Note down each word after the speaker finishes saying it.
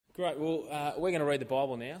Great. Well, we're going to read the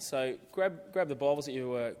Bible now. So grab the Bibles that you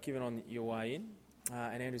were given on your way in,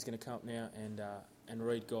 and Andrew's going to come up now and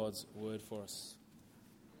read God's word for us.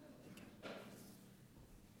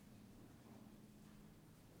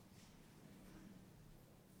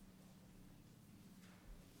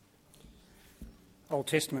 Old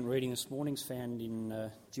Testament reading this morning is found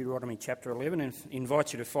in Deuteronomy chapter 11, and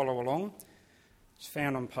invite you to follow along. It's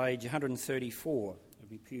found on page 134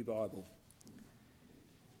 of your Pew Bible.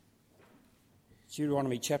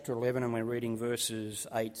 Deuteronomy chapter 11, and we're reading verses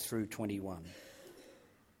 8 through 21.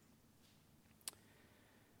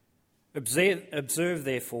 Observe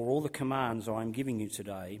therefore all the commands I am giving you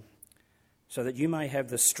today, so that you may have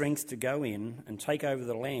the strength to go in and take over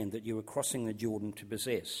the land that you are crossing the Jordan to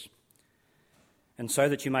possess, and so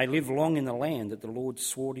that you may live long in the land that the Lord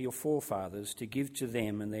swore to your forefathers to give to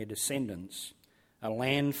them and their descendants, a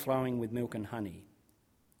land flowing with milk and honey.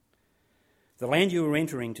 The land you are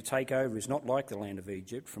entering to take over is not like the land of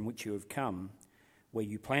Egypt from which you have come, where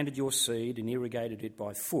you planted your seed and irrigated it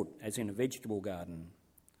by foot as in a vegetable garden.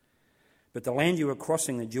 But the land you are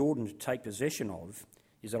crossing the Jordan to take possession of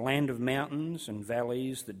is a land of mountains and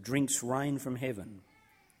valleys that drinks rain from heaven.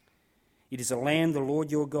 It is a land the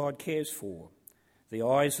Lord your God cares for. The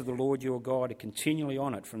eyes of the Lord your God are continually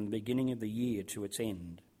on it from the beginning of the year to its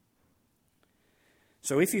end.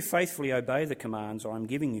 So if you faithfully obey the commands I am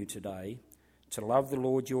giving you today, to love the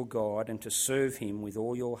Lord your God and to serve him with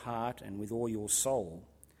all your heart and with all your soul,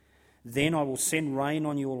 then I will send rain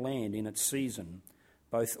on your land in its season,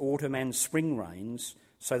 both autumn and spring rains,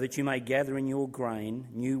 so that you may gather in your grain,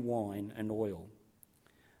 new wine and oil.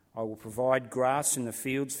 I will provide grass in the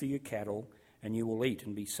fields for your cattle, and you will eat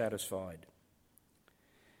and be satisfied.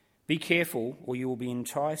 Be careful, or you will be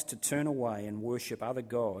enticed to turn away and worship other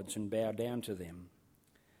gods and bow down to them.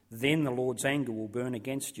 Then the Lord's anger will burn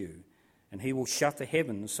against you, and he will shut the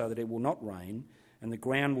heavens so that it will not rain, and the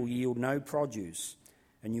ground will yield no produce,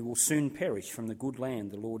 and you will soon perish from the good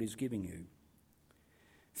land the Lord is giving you.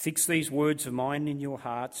 Fix these words of mine in your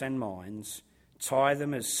hearts and minds, tie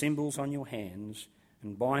them as symbols on your hands,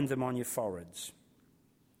 and bind them on your foreheads.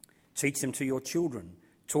 Teach them to your children,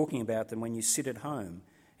 talking about them when you sit at home,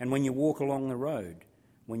 and when you walk along the road,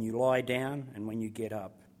 when you lie down and when you get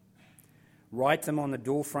up. Write them on the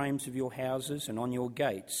doorframes of your houses and on your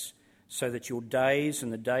gates, so that your days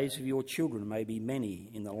and the days of your children may be many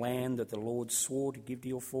in the land that the Lord swore to give to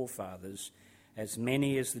your forefathers, as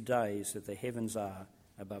many as the days that the heavens are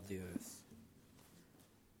above the earth.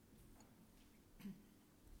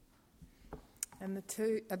 And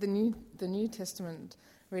the New Testament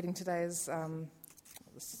reading today is the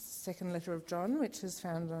second letter of John, which is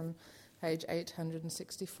found on page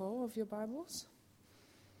 864 of your Bibles.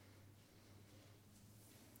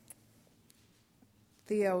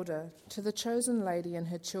 The elder, to the chosen lady and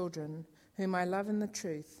her children, whom I love in the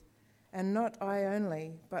truth, and not I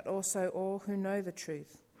only, but also all who know the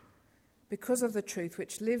truth, because of the truth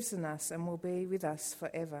which lives in us and will be with us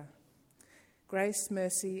forever. Grace,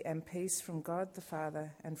 mercy, and peace from God the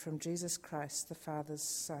Father and from Jesus Christ, the Father's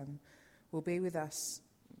Son, will be with us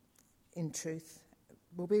in truth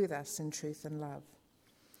and love.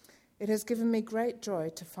 It has given me great joy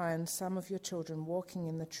to find some of your children walking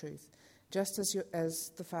in the truth, just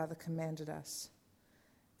as the Father commanded us.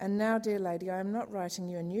 And now, dear lady, I am not writing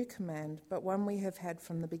you a new command, but one we have had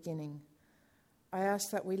from the beginning. I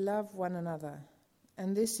ask that we love one another,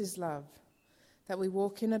 and this is love, that we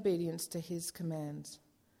walk in obedience to his commands.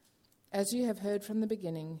 As you have heard from the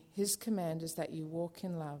beginning, his command is that you walk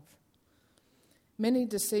in love. Many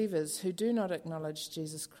deceivers who do not acknowledge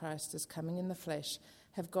Jesus Christ as coming in the flesh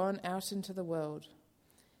have gone out into the world.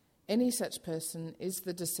 Any such person is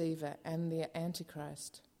the deceiver and the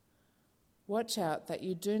Antichrist. Watch out that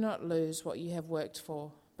you do not lose what you have worked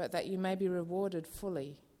for, but that you may be rewarded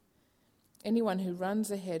fully. Anyone who runs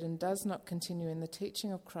ahead and does not continue in the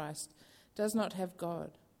teaching of Christ does not have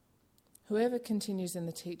God. Whoever continues in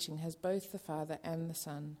the teaching has both the Father and the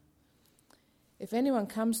Son. If anyone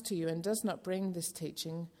comes to you and does not bring this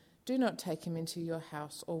teaching, do not take him into your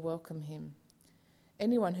house or welcome him.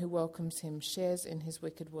 Anyone who welcomes him shares in his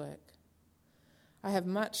wicked work. I have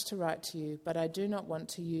much to write to you, but I do not want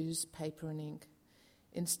to use paper and ink.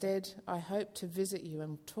 Instead, I hope to visit you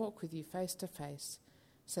and talk with you face to face,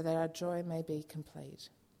 so that our joy may be complete.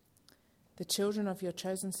 The children of your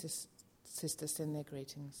chosen sister send their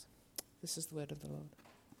greetings. This is the word of the Lord.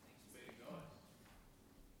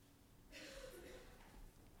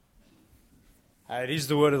 It is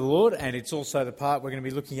the word of the Lord, and it's also the part we're going to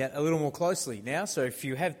be looking at a little more closely now. So if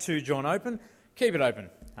you have 2 John open, keep it open.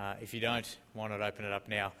 If you don't, why not open it up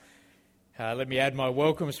now? Let me add my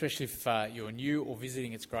welcome, especially if you're new or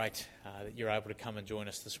visiting. It's great that you're able to come and join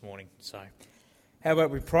us this morning. So, how about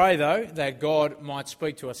we pray, though, that God might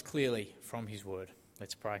speak to us clearly from his word.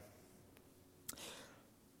 Let's pray.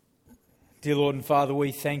 Dear Lord and Father,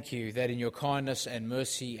 we thank you that in your kindness and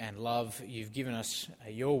mercy and love, you've given us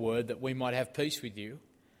your word that we might have peace with you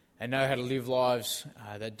and know how to live lives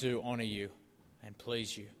that do honour you and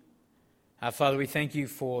please you. Father, we thank you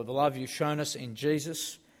for the love you've shown us in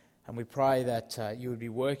Jesus, and we pray that you would be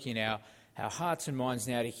working our hearts and minds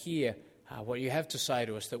now to hear what you have to say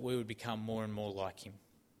to us, that we would become more and more like him.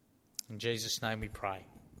 In Jesus' name we pray.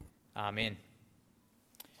 Amen.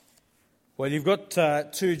 Well, you've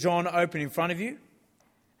got 2 John open in front of you.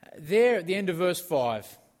 There at the end of verse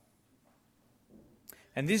 5.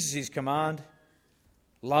 And this is his command: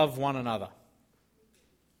 love one another.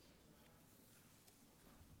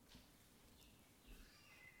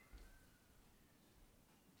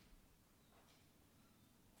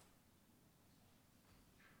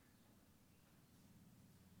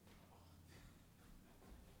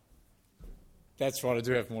 That's right, I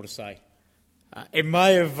do have more to say. It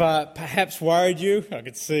may have perhaps worried you, I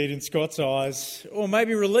could see it in Scott's eyes, or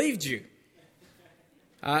maybe relieved you.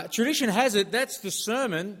 Tradition has it that's the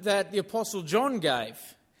sermon that the Apostle John gave.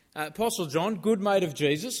 Apostle John, good mate of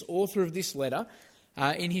Jesus, author of this letter,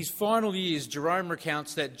 in his final years, Jerome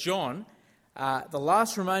recounts that John, the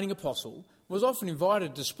last remaining apostle, was often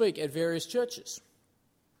invited to speak at various churches.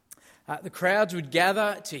 The crowds would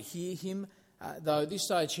gather to hear him, though at this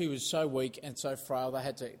stage he was so weak and so frail they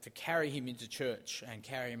had to carry him into church and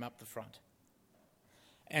carry him up the front.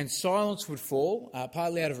 And silence would fall,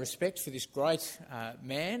 partly out of respect for this great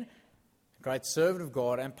man, great servant of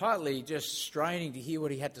God, and partly just straining to hear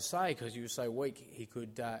what he had to say because he was so weak he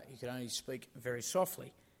could only speak very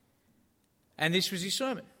softly. And this was his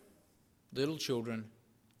sermon: little children,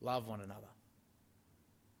 love one another.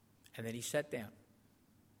 And then he sat down.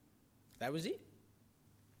 That was it.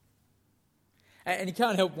 And you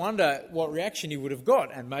can't help wonder what reaction he would have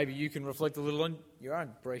got, and maybe you can reflect a little on your own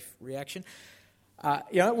brief reaction.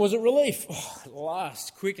 Was it relief? Oh, at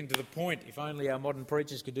last, quick and to the point. If only our modern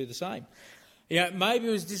preachers could do the same. Maybe it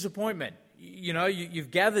was disappointment. You've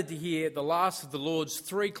gathered to hear the last of the Lord's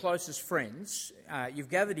 3 closest friends. You've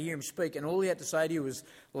gathered to hear him speak, and all he had to say to you was,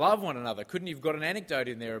 love one another. Couldn't you have got an anecdote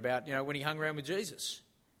in there about, when he hung around with Jesus?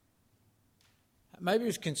 Maybe he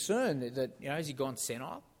was concerned that has he gone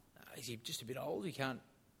senile? Is he just a bit old? He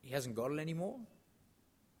hasn't got it anymore?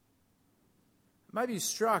 Maybe he's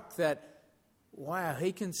struck that, wow,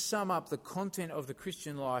 he can sum up the content of the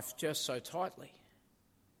Christian life just so tightly.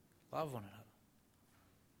 Love one another.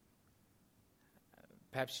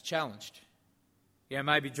 Perhaps challenged.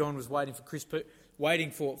 Maybe John was waiting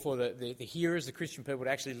for the hearers, the Christian people, to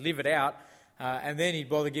actually live it out, and then he'd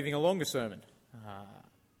bother giving a longer sermon.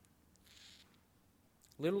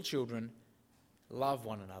 Little children, love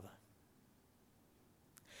one another.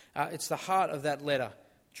 It's the heart of that letter,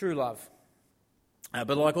 true love.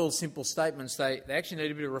 But like all simple statements, they actually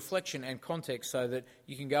need a bit of reflection and context so that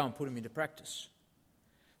you can go and put them into practice.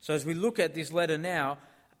 So as we look at this letter now,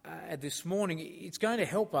 this morning, it's going to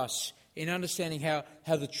help us in understanding how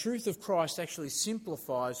the truth of Christ actually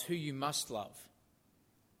simplifies who you must love.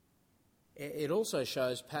 It also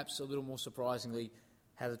shows, perhaps a little more surprisingly,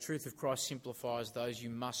 how the truth of Christ simplifies those you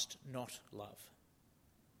must not love.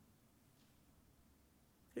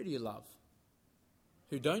 Who do you love?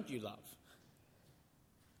 Who don't you love?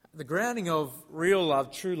 The grounding of real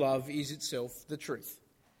love, true love, is itself the truth.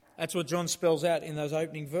 That's what John spells out in those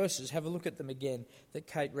opening verses. Have a look at them again that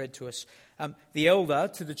Kate read to us. The elder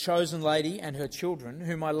to the chosen lady and her children,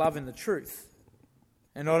 whom I love in the truth.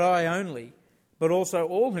 And not I only, but also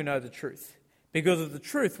all who know the truth, because of the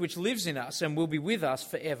truth which lives in us and will be with us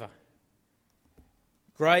forever.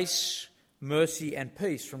 Grace, mercy and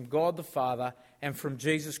peace from God the Father and from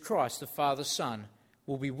Jesus Christ, the Father's Son,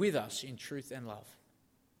 will be with us in truth and love.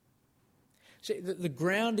 See, the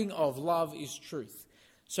grounding of love is truth.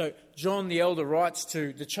 So John the elder writes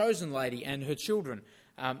to the chosen lady and her children,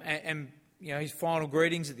 and his final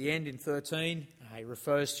greetings at the end in 13, he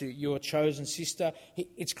refers to your chosen sister.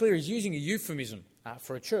 It's clear he's using a euphemism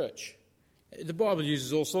for a church. The Bible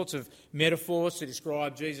uses all sorts of metaphors to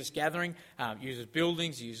describe Jesus' gathering. It uses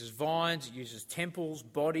buildings, it uses vines, it uses temples,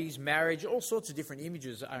 bodies, marriage, all sorts of different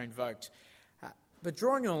images are invoked. But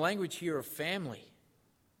drawing on language here of family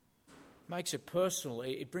makes it personal.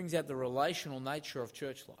 It brings out the relational nature of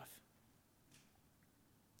church life.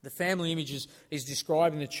 The family image is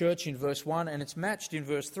described in the church in verse 1, and it's matched in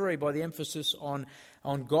verse 3 by the emphasis on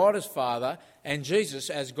God as Father and Jesus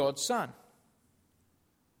as God's Son.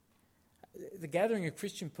 The gathering of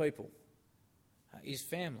Christian people is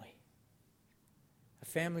family. A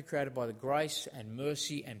family created by the grace and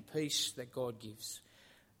mercy and peace that God gives.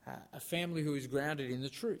 A family who is grounded in the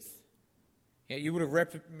truth. You would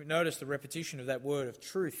have noticed the repetition of that word of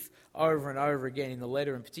truth over and over again in the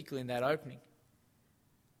letter, and particularly in that opening.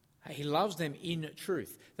 He loves them in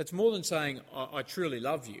truth. That's more than saying, I truly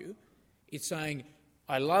love you. It's saying,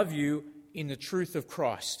 I love you in the truth of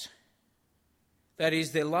Christ. That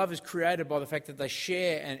is, their love is created by the fact that they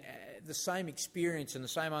share the same experience and the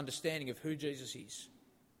same understanding of who Jesus is.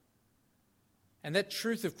 And that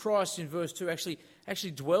truth of Christ in verse 2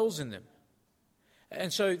 actually dwells in them.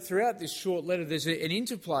 And so throughout this short letter, there's an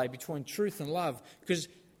interplay between truth and love, because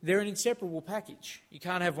they're an inseparable package. You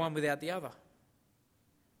can't have one without the other.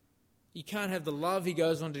 You can't have the love he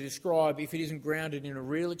goes on to describe if it isn't grounded in a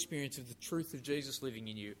real experience of the truth of Jesus living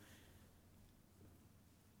in you.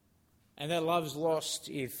 And that love is lost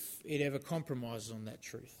if it ever compromises on that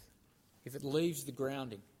truth, if it leaves the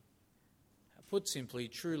grounding. Put simply,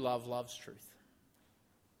 true love loves truth.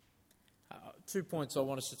 2 points I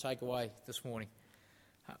want us to take away this morning.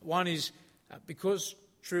 One is, because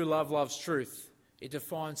true love loves truth, it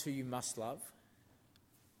defines who you must love.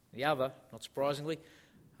 The other, not surprisingly,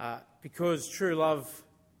 because true love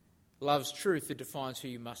loves truth, it defines who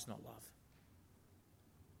you must not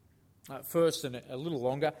love. First, and a little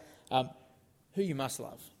longer, who you must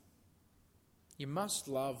love. You must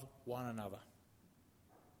love one another.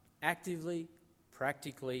 Actively,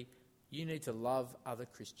 practically, you need to love other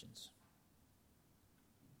Christians.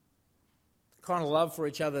 The kind of love for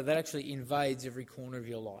each other that actually invades every corner of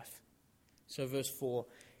your life. So verse 4,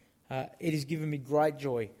 it has given me great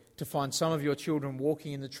joy to find some of your children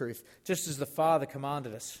walking in the truth, just as the Father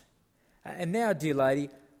commanded us. And now, dear lady,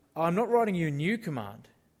 I'm not writing you a new command,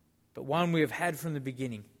 but one we have had from the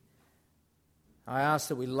beginning. I ask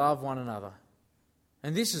that we love one another.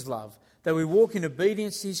 And this is love, that we walk in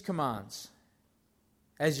obedience to his commands.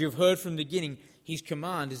 As you've heard from the beginning, his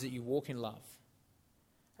command is that you walk in love.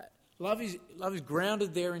 Love is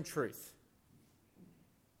grounded there in truth.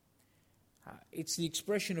 It's the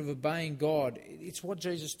expression of obeying God. It's what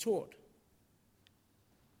Jesus taught.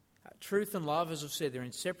 Truth and love, as I've said, they're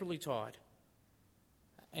inseparably tied.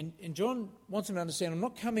 And John wants them to understand, I'm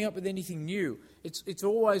not coming up with anything new. It's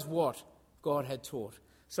always what God had taught.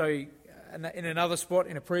 So in another spot,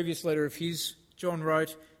 in a previous letter of his, John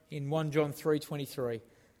wrote in 1 John 3:23,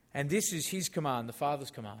 and this is his command, the Father's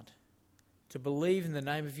command, to believe in the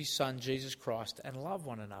name of his Son, Jesus Christ, and love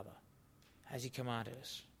one another as he commanded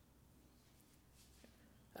us.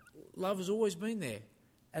 Love has always been there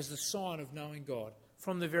as the sign of knowing God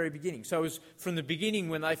from the very beginning. So it was from the beginning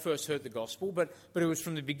when they first heard the gospel, but it was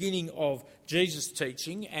from the beginning of Jesus'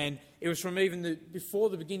 teaching, and it was from even before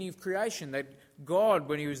the beginning of creation that God,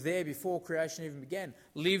 when he was there before creation even began,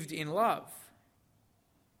 lived in love.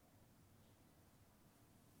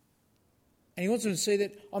 And he wants them to see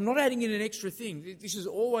that I'm not adding in an extra thing. This has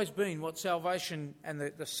always been what salvation and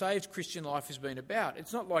the saved Christian life has been about.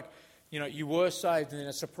 It's not like, you were saved and then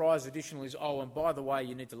a surprise additional is, and by the way,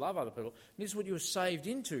 you need to love other people. This is what you were saved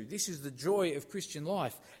into. This is the joy of Christian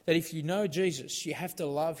life, that if you know Jesus, you have to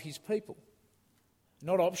love his people.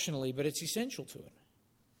 Not optionally, but it's essential to it.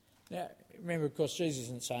 Now, remember, of course, Jesus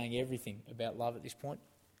isn't saying everything about love at this point.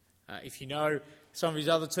 If you know some of his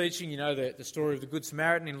other teaching, you know the story of the Good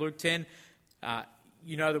Samaritan in Luke 10,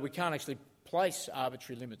 you know that we can't actually place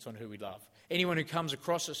arbitrary limits on who we love. Anyone who comes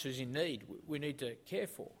across us who's in need, we need to care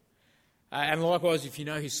for. And likewise, if you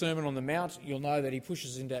know his Sermon on the Mount, you'll know that he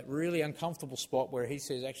pushes into that really uncomfortable spot where he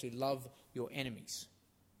says, actually, love your enemies.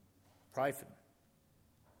 Pray for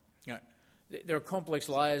them. There are complex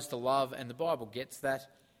layers to love, and the Bible gets that.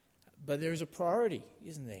 But there is a priority,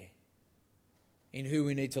 isn't there, in who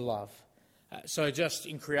we need to love. So just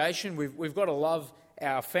in creation, we've got to love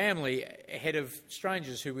our family ahead of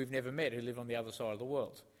strangers who we've never met, who live on the other side of the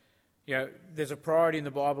world. There's a priority in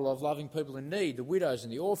the Bible of loving people in need, the widows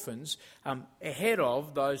and the orphans, ahead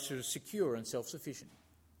of those who are secure and self-sufficient.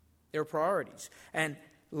 There are priorities. And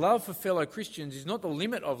love for fellow Christians is not the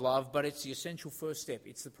limit of love, but it's the essential first step.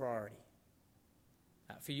 It's the priority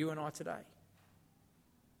for you and I today.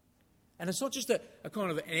 And it's not just a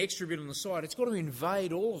kind of an extra bit on the side. It's got to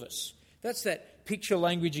invade all of us. That's that picture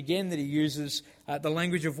language again that he uses, the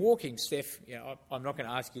language of walking. Steph, I'm not going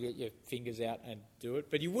to ask you to get your fingers out and do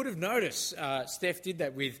it, but you would have noticed Steph did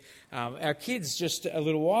that with our kids just a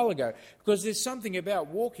little while ago, because there's something about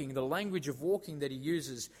walking, the language of walking that he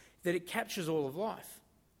uses, that it captures all of life.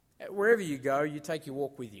 Wherever you go, you take your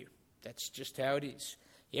walk with you. That's just how it is.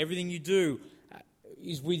 Everything you do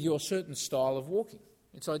is with your certain style of walking.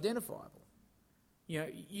 It's identifiable.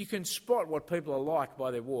 You can spot what people are like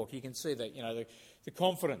by their walk. You can see that, the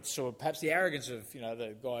confidence or perhaps the arrogance of,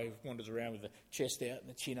 the guy who wanders around with the chest out and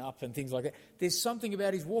the chin up and things like that. There's something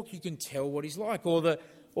about his walk, you can tell what he's like. Or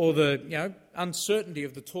the uncertainty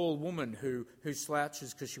of the tall woman who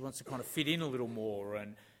slouches because she wants to kind of fit in a little more.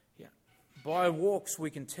 And by walks we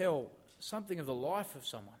can tell something of the life of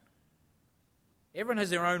someone. Everyone has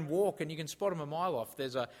their own walk, and you can spot them a mile off.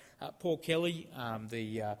 There's Paul Kelly,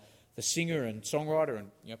 the singer and songwriter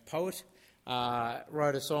and poet,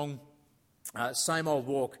 wrote a song, Same Old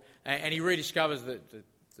Walk, and he rediscovers the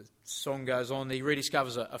song goes on. He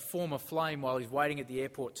rediscovers a former flame while he's waiting at the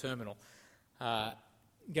airport terminal.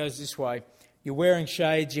 Goes this way: "You're wearing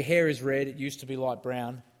shades, your hair is red, it used to be light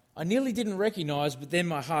brown. I nearly didn't recognise, but then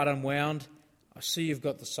my heart unwound. I see you've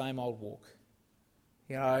got the same old walk."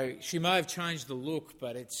 She may have changed the look,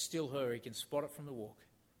 but it's still her. He can spot it from the walk.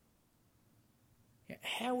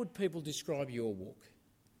 How would people describe your walk?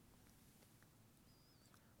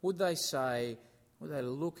 Would they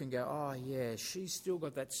look and go, "Oh yeah, she's still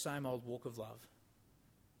got that same old walk of love"?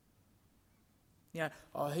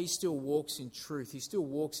 He still walks in truth. He still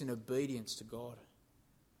walks in obedience to God.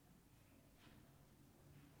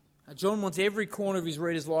 John wants every corner of his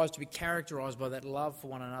readers' lives to be characterised by that love for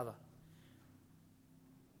one another.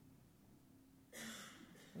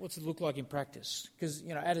 What's it look like in practice? Because,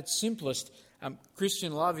 at its simplest,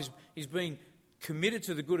 Christian love is being committed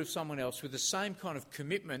to the good of someone else with the same kind of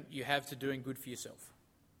commitment you have to doing good for yourself.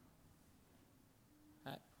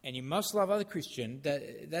 And you must love other Christians.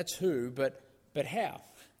 That's who, but how?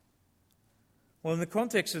 Well, in the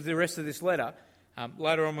context of the rest of this letter,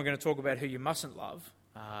 later on we're going to talk about who you mustn't love.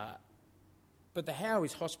 But the how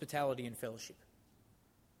is hospitality and fellowship.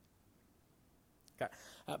 Okay.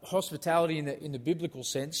 Hospitality in the biblical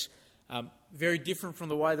sense, very different from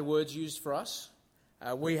the way the word's used for us.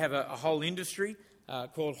 We have a whole industry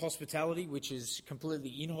called hospitality, which is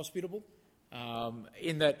completely inhospitable,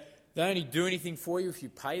 in that they only do anything for you if you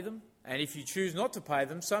pay them, and if you choose not to pay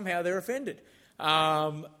them, somehow they're offended.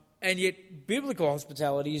 And yet biblical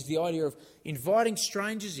hospitality is the idea of inviting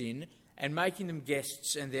strangers in and making them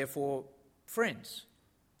guests and therefore friends.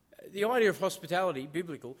 The idea of hospitality,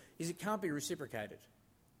 biblical, is it can't be reciprocated.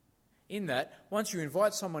 In that, once you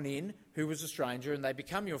invite someone in who was a stranger and they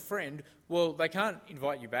become your friend, well, they can't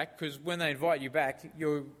invite you back, because when they invite you back,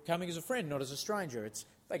 you're coming as a friend, not as a stranger.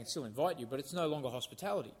 They can still invite you, but it's no longer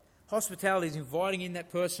hospitality. Hospitality is inviting in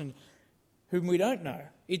that person whom we don't know.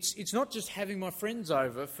 It's not just having my friends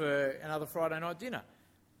over for another Friday night dinner.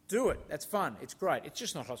 Do it. That's fun. It's great. It's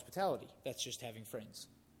just not hospitality. That's just having friends.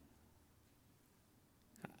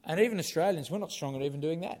 And even Australians, we're not strong at even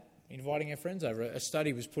doing that, inviting our friends over. A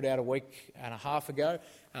study was put out a week and a half ago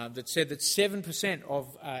that said that 7%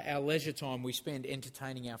 of our leisure time we spend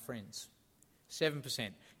entertaining our friends. 7%.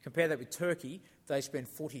 Compare that with Turkey, they spend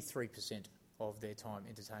 43% of their time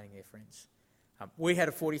entertaining their friends. We had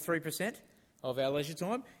a 43% of our leisure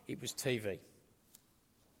time. It was TV.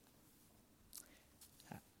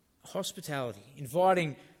 Hospitality,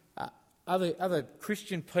 inviting other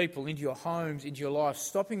Christian people into your homes, into your life,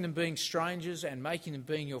 stopping them being strangers and making them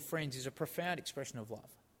being your friends is a profound expression of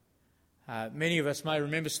love. Many of us may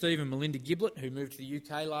remember Steve and Melinda Giblett, who moved to the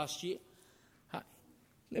UK last year.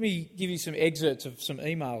 Let me give you some excerpts of some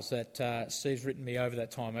emails that Steve's written me over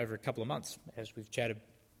that time, over a couple of months, as we've chatted.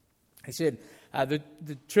 He said, the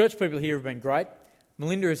church people here have been great.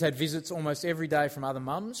 Melinda has had visits almost every day from other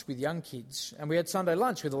mums with young kids, and we had Sunday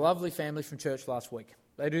lunch with a lovely family from church last week.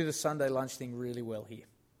 They do the Sunday lunch thing really well here.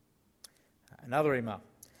 Another email.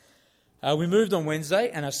 We moved on Wednesday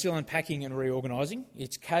and are still unpacking and reorganising.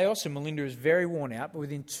 It's chaos and Melinda is very worn out, but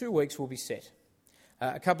within 2 weeks we'll be set.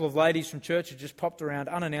 A couple of ladies from church have just popped around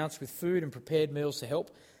unannounced with food and prepared meals to help.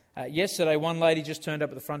 Yesterday, one lady just turned up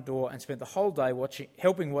at the front door and spent the whole day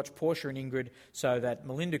helping watch Portia and Ingrid so that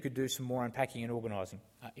Melinda could do some more unpacking and organising.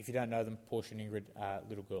 If you don't know them, Portia and Ingrid are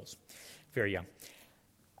little girls, very young.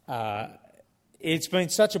 It's been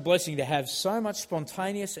such a blessing to have so much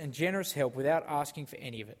spontaneous and generous help without asking for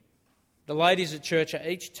any of it. The ladies at church are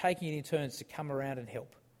each taking it in turns to come around and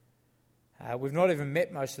help. We've not even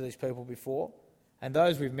met most of these people before, and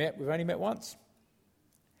those we've only met once.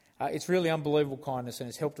 It's really unbelievable kindness and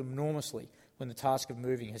has helped enormously when the task of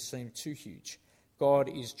moving has seemed too huge. God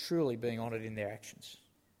is truly being honoured in their actions.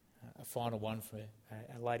 A final one for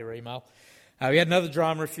a later email. We had another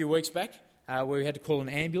drama a few weeks back where we had to call an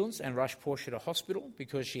ambulance and rush Portia to hospital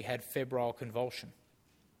because she had febrile convulsion.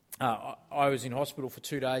 I was in hospital for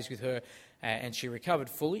 2 days with her and she recovered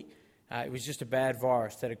fully. It was just a bad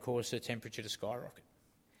virus that had caused her temperature to skyrocket.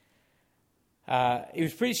 It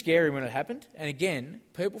was pretty scary when it happened. And again,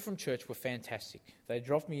 people from church were fantastic. They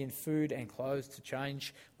dropped me in food and clothes to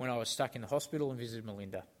change when I was stuck in the hospital and visited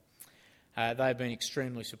Melinda. They've been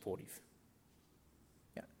extremely supportive.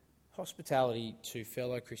 Yeah. Hospitality to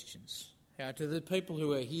fellow Christians. To the people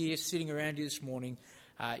who are here sitting around you this morning,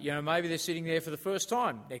 maybe they're sitting there for the first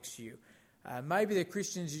time next to you. Maybe they're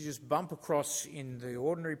Christians you just bump across in the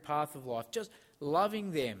ordinary path of life. Just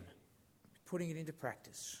loving them, putting it into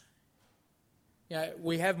practice.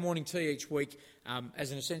 We have morning tea each week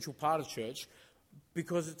as an essential part of church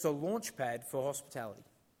because it's a launch pad for hospitality.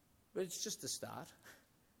 But it's just the start.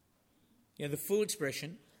 The full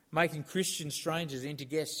expression, making Christian strangers into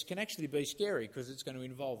guests, can actually be scary because it's going to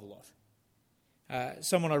involve a lot.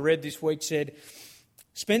 Someone I read this week said,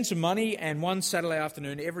 spend some money and one Saturday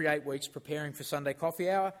afternoon every 8 weeks preparing for Sunday coffee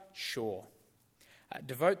hour? Sure.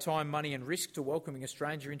 Devote time, money and risk to welcoming a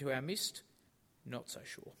stranger into our midst? Not so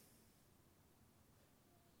sure.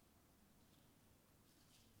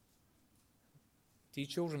 Dear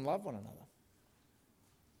children, love one another.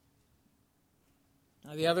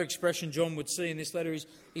 Now, the other expression John would see in this letter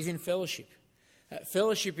is in fellowship.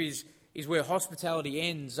 Fellowship is where hospitality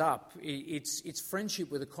ends up. It's friendship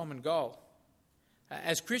with a common goal.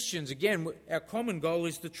 As Christians, again, our common goal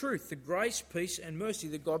is the truth, the grace, peace and mercy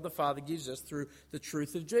that God the Father gives us through the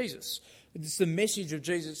truth of Jesus. It's the message of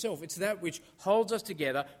Jesus itself. It's that which holds us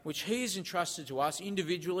together, which He has entrusted to us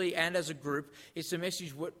individually and as a group. It's the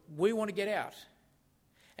message what we want to get out.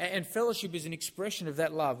 And fellowship is an expression of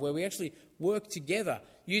that love, where we actually work together,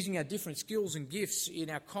 using our different skills and gifts in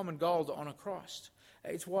our common goal to honour Christ.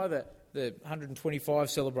 It's why the 125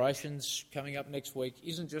 celebrations coming up next week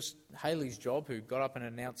isn't just Haley's job, who got up and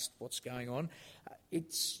announced what's going on.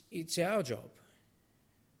 It's our job.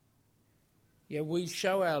 We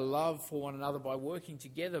show our love for one another by working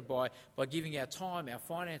together, by giving our time, our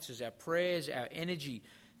finances, our prayers, our energy,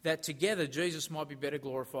 that together Jesus might be better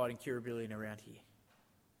glorified in Kirribilli around here.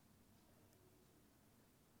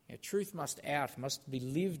 Truth must be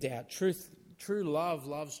lived out. True love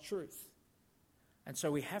loves truth. And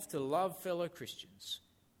so we have to love fellow Christians.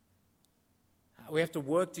 We have to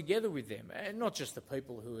work together with them, and not just the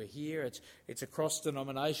people who are here. It's across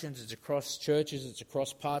denominations, it's across churches, it's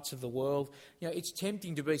across parts of the world. It's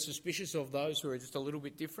tempting to be suspicious of those who are just a little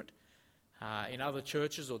bit different in other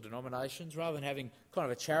churches or denominations, rather than having kind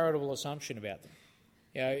of a charitable assumption about them.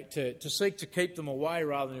 To seek to keep them away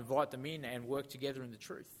rather than invite them in and work together in the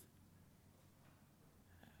truth.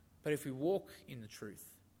 But if we walk in the truth,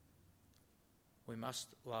 we must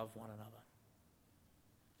love one another.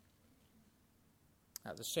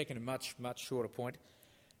 The second and much, much shorter point,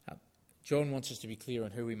 John wants us to be clear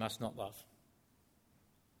on who we must not love.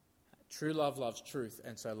 True love loves truth,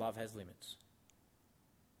 and so love has limits.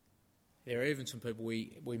 There are even some people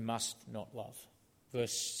we must not love.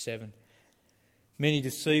 Verse 7. Many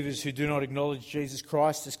deceivers who do not acknowledge Jesus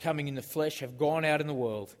Christ as coming in the flesh have gone out in the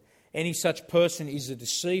world. Any such person is a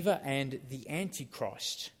deceiver and the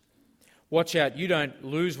Antichrist. Watch out, you don't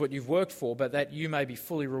lose what you've worked for, but that you may be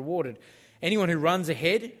fully rewarded. Anyone who runs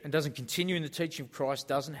ahead and doesn't continue in the teaching of Christ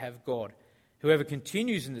doesn't have God. Whoever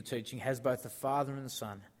continues in the teaching has both the Father and the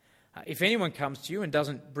Son. If anyone comes to you and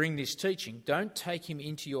doesn't bring this teaching, don't take him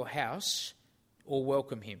into your house or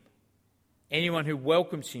welcome him. Anyone who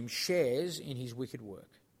welcomes him shares in his wicked work.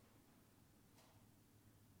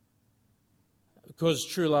 Because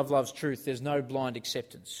true love loves truth, there's no blind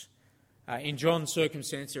acceptance. In John's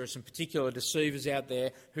circumstance, there are some particular deceivers out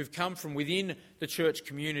there who've come from within the church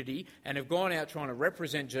community and have gone out trying to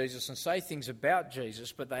represent Jesus and say things about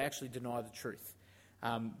Jesus, but they actually deny the truth.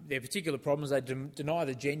 Their particular problem is they deny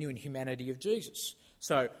the genuine humanity of Jesus.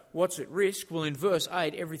 So what's at risk? Well, in verse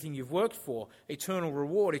 8, everything you've worked for, eternal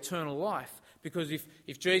reward, eternal life. Because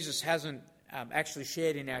if Jesus hasn't actually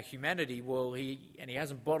shared in our humanity, well, he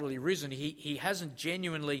hasn't bodily risen, he hasn't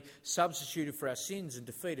genuinely substituted for our sins and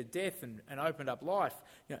defeated death and opened up life.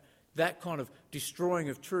 That kind of destroying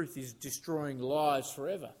of truth is destroying lives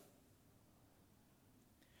forever.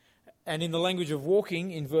 And in the language of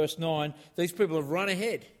walking, in verse 9, these people have run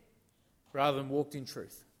ahead rather than walked in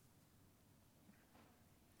truth.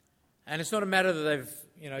 And it's not a matter that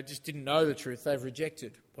they've just didn't know the truth, they've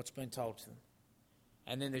rejected what's been told to them.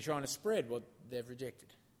 And then they're trying to spread what they've rejected.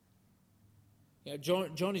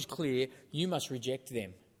 John is clear, you must reject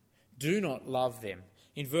them. Do not love them.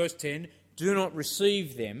 In verse 10, do not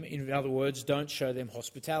receive them. In other words, don't show them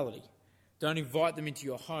hospitality. Don't invite them into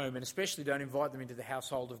your home, and especially don't invite them into the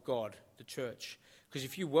household of God, the church. Because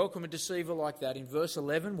if you welcome a deceiver like that, in verse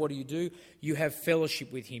 11, what do? You have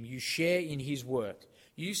fellowship with him. You share in his work.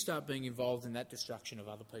 You start being involved in that destruction of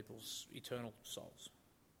other people's eternal souls.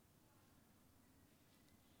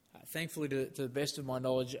 Thankfully, to the best of my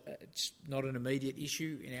knowledge, it's not an immediate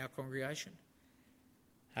issue in our congregation.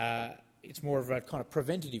 It's more of a kind of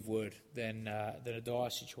preventative word than a dire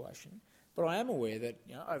situation. But I am aware that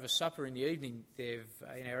over supper in the evening,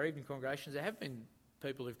 in our evening congregations, there have been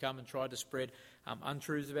people who've come and tried to spread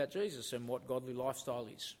untruths about Jesus and what godly lifestyle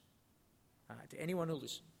is to anyone who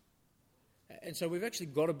listens. And so we've actually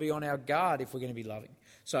got to be on our guard if we're going to be loving.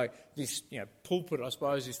 So this pulpit, I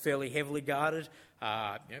suppose, is fairly heavily guarded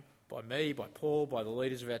by me, by Paul, by the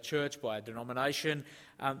leaders of our church, by our denomination.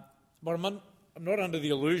 But I'm not under the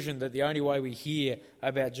illusion that the only way we hear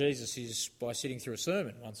about Jesus is by sitting through a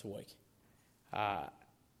sermon once a week.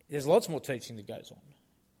 There's lots more teaching that goes on.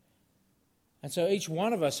 And so each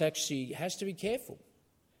one of us actually has to be careful.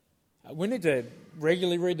 We need to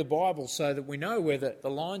regularly read the Bible so that we know where the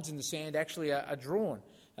lines in the sand actually are drawn.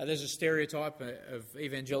 There's a stereotype of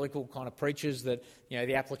evangelical kind of preachers that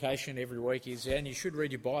the application every week is, and you should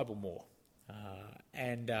read your Bible more.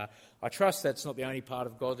 And I trust that's not the only part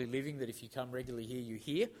of godly living, that if you come regularly here, you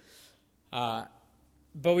hear.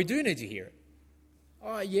 But we do need to hear it.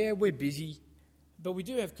 Oh, yeah, we're busy. But we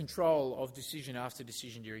do have control of decision after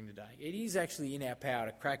decision during the day. It is actually in our power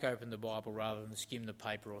to crack open the Bible rather than skim the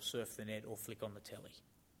paper or surf the net or flick on the telly.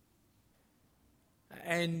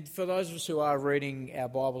 And for those of us who are reading our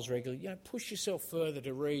Bibles regularly, push yourself further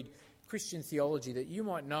to read Christian theology that you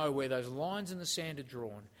might know where those lines in the sand are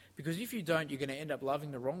drawn. Because if you don't, you're going to end up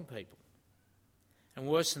loving the wrong people. And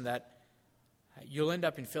worse than that, you'll end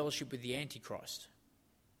up in fellowship with the Antichrist.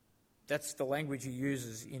 That's the language he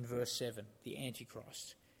uses in verse 7, the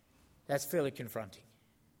Antichrist. That's fairly confronting.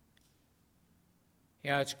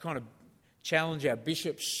 It's kind of challenge our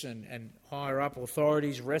bishops and higher up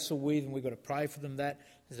authorities wrestle with, and we've got to pray for them that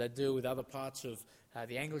as they deal with other parts of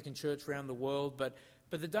the Anglican Church around the world. But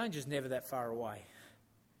the danger's never that far away.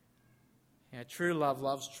 True love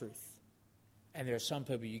loves truth. And there are some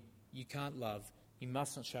people you can't love, you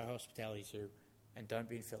must not show hospitality to, and don't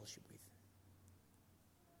be in fellowship with.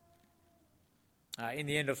 In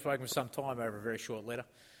the end, I've spoken for some time over a very short letter.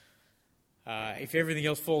 If everything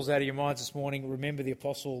else falls out of your minds this morning, remember the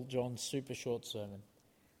Apostle John's super short sermon.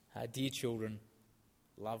 Dear children,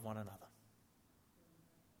 love one another.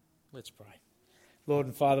 Let's pray. Lord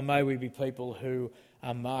and Father, may we be people who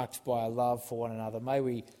are marked by a love for one another. May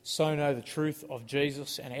we so know the truth of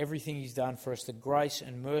Jesus and everything he's done for us, the grace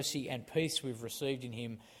and mercy and peace we've received in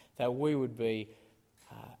him, that we would be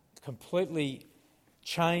completely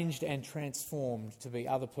changed and transformed to be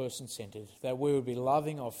other person-centred, that we would be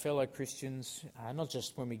loving of fellow Christians, not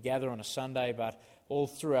just when we gather on a Sunday, but all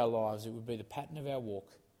through our lives. It would be the pattern of our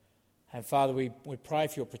walk. And Father, we pray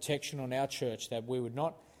for your protection on our church, that we would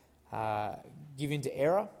not give in to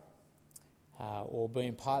error or be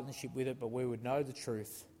in partnership with it, but we would know the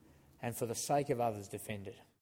truth and for the sake of others defend it.